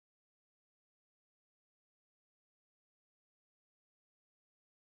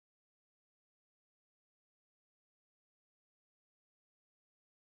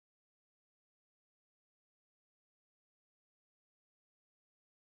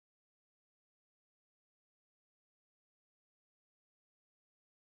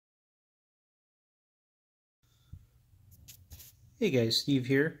Hey guys, Steve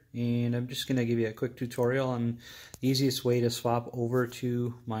here, and I'm just going to give you a quick tutorial on the easiest way to swap over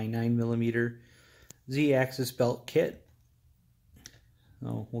to my 9mm Z-axis belt kit.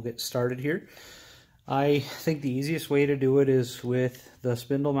 So we'll get started here. I think the easiest way to do it is with the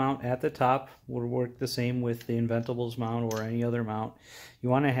spindle mount at the top. Will work the same with the Inventables mount or any other mount. You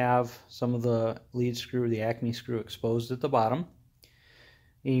want to have some of the lead screw, the Acme screw, exposed at the bottom.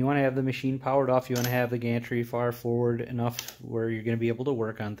 And you want to have the machine powered off. You want to have the gantry far forward enough where you're going to be able to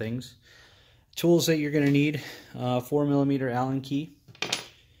work on things. Tools that you're going to need: 4mm Allen key,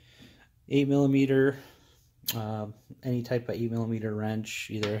 8mm, any type of 8mm wrench,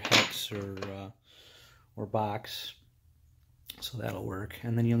 either hex or box. So that'll work.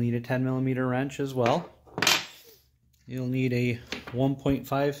 And then you'll need a 10mm wrench as well. You'll need a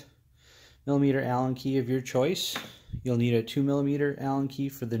 1.5mm Allen key of your choice. You'll need a 2mm Allen key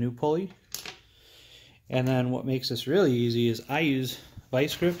for the new pulley. And then what makes this really easy is I use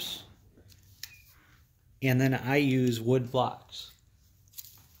vice grips, and then I use wood blocks.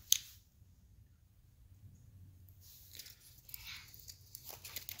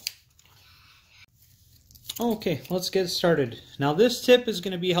 Okay, let's get started. Now this tip is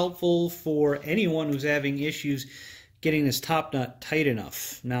going to be helpful for anyone who's having issues getting this top nut tight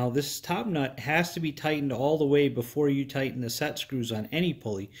enough. Now this top nut has to be tightened all the way before you tighten the set screws on any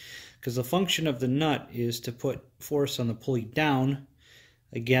pulley, because the function of the nut is to put force on the pulley down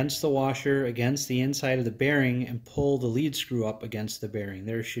against the washer, against the inside of the bearing, and pull the lead screw up against the bearing.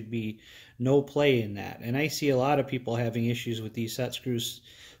 There should be no play in that. And I see a lot of people having issues with these set screws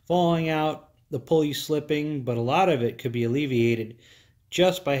falling out, the pulley slipping, but a lot of it could be alleviated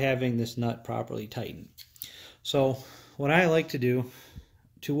just by having this nut properly tightened. So what I like to do,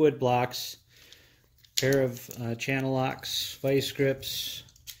 2 wood blocks, pair of channel locks, vice grips,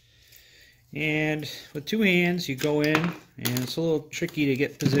 and with 2 hands you go in, and it's a little tricky to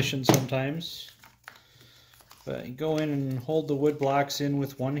get positioned sometimes, but you go in and hold the wood blocks in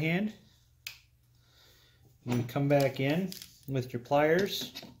with 1 hand, and you come back in with your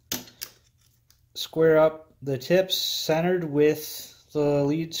pliers, square up the tips centered with the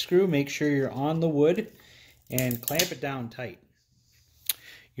lead screw, make sure you're on the wood, and clamp it down tight.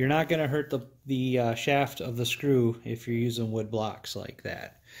 You're not going to hurt the shaft of the screw if you're using wood blocks like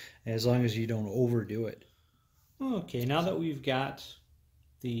that, as long as you don't overdo it. Okay, now that we've got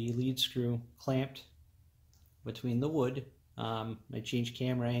the lead screw clamped between the wood, I changed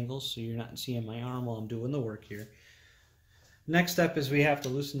camera angles so you're not seeing my arm while I'm doing the work here. Next step is we have to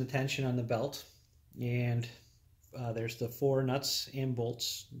loosen the tension on the belt, and there's the 4 nuts and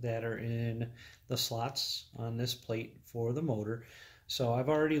bolts that are in the slots on this plate for the motor. So I've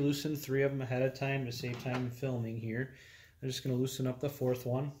already loosened 3 of them ahead of time to save time in filming here. I'm just going to loosen up the 4th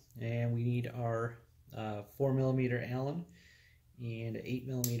one, and we need our 4mm Allen and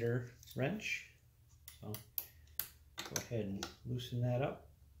 8mm wrench. So go ahead and loosen that up.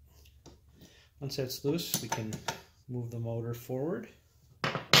 Once that's loose, we can move the motor forward.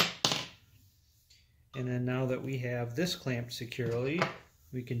 And then now that we have this clamped securely,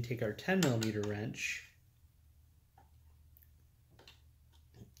 we can take our 10mm wrench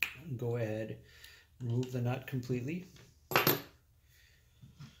and go ahead and remove the nut completely.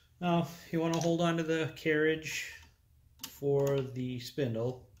 Now you want to hold on to the carriage for the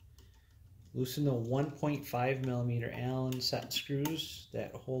spindle. Loosen the 1.5mm Allen set screws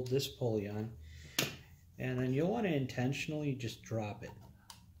that hold this pulley on, and then you'll want to intentionally just drop it.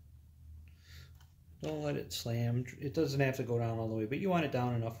 Don't let it slam. It doesn't have to go down all the way, but you want it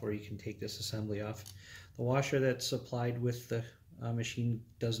down enough where you can take this assembly off. The washer that's supplied with the machine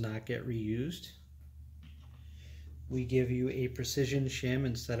does not get reused. We give you a precision shim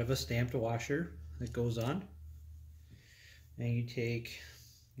instead of a stamped washer that goes on. And you take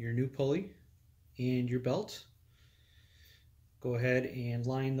your new pulley and your belt. Go ahead and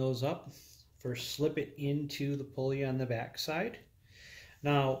line those up. First, slip it into the pulley on the back side.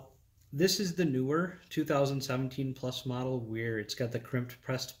 Now, this is the newer 2017 Plus model where it's got the crimped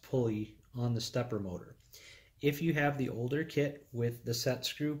pressed pulley on the stepper motor. If you have the older kit with the set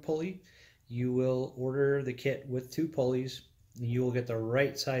screw pulley, you will order the kit with 2 pulleys, and you will get the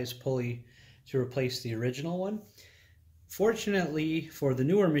right size pulley to replace the original one. Fortunately for the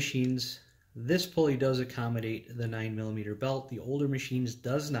newer machines, this pulley does accommodate the 9mm belt. The older machines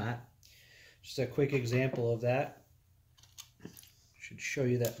does not. Just a quick example of that. Should show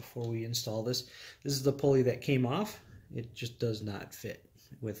you that before we install this. This is the pulley that came off. It just does not fit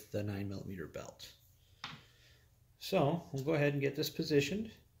with the 9mm belt. So we'll go ahead and get this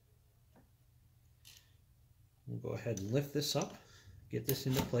positioned. We'll go ahead and lift this up, get this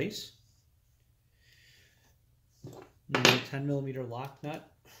into place. And the 10mm lock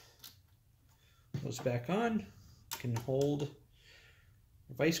nut goes back on. You can hold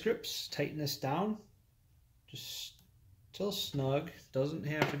vice grips, tighten this down just till snug. Doesn't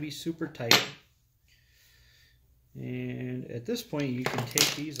have to be super tight. And at this point you can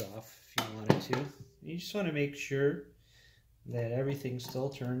take these off if you wanted to. You just want to make sure that everything still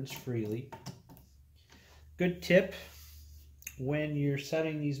turns freely. Good tip when you're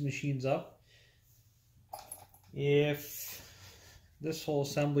setting these machines up, if this whole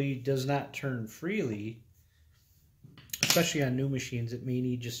assembly does not turn freely, especially on new machines, it may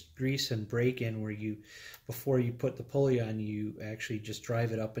need just grease and break-in where you, before you put the pulley on, you actually just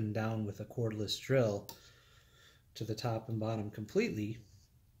drive it up and down with a cordless drill to the top and bottom completely.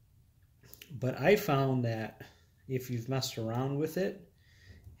 But I found that if you've messed around with it,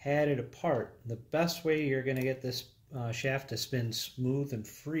 had it apart, the best way you're going to get this shaft to spin smooth and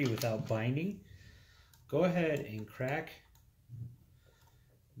free without binding, go ahead and crack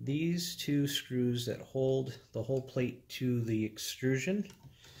these two screws that hold the whole plate to the extrusion,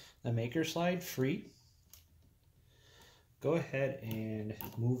 the maker slide, free. Go ahead and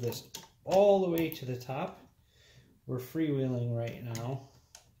move this all the way to the top. We're freewheeling right now.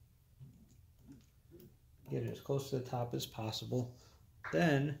 Get it as close to the top as possible.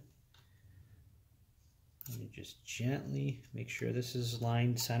 Then you just gently make sure this is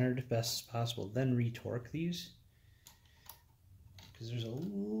lined, centered best as possible. Then retorque these, because there's a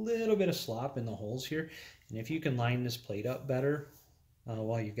little bit of slop in the holes here. And if you can line this plate up better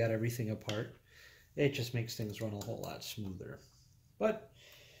while you've got everything apart, it just makes things run a whole lot smoother. But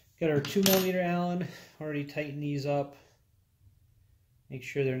got our 2mm Allen, already tightened these up. Make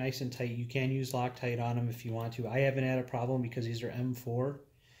sure they're nice and tight. You can use Loctite on them if you want to. I haven't had a problem because these are M4.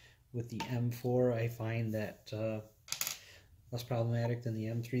 With the M4, I find that less problematic than the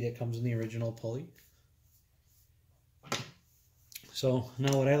M3 that comes in the original pulley. So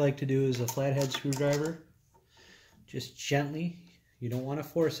now what I like to do is a flathead screwdriver. Just gently, you don't want to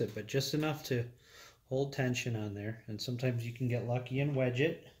force it, but just enough to hold tension on there. And sometimes you can get lucky and wedge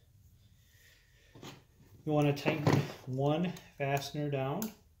it. You want to tighten one fastener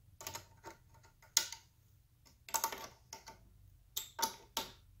down.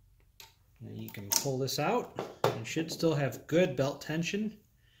 And you can pull this out. It should still have good belt tension.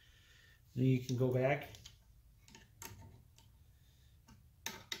 Then you can go back,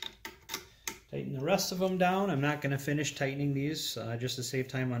 tighten the rest of them down. I'm not going to finish tightening these just to save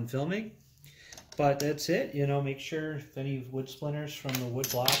time on filming. But that's it. You know, make sure if any wood splinters from the wood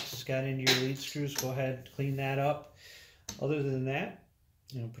blocks got into your lead screws, go ahead, clean that up. Other than that,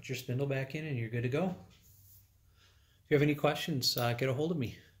 you know, put your spindle back in and you're good to go. If you have any questions, get a hold of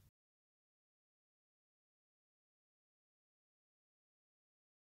me.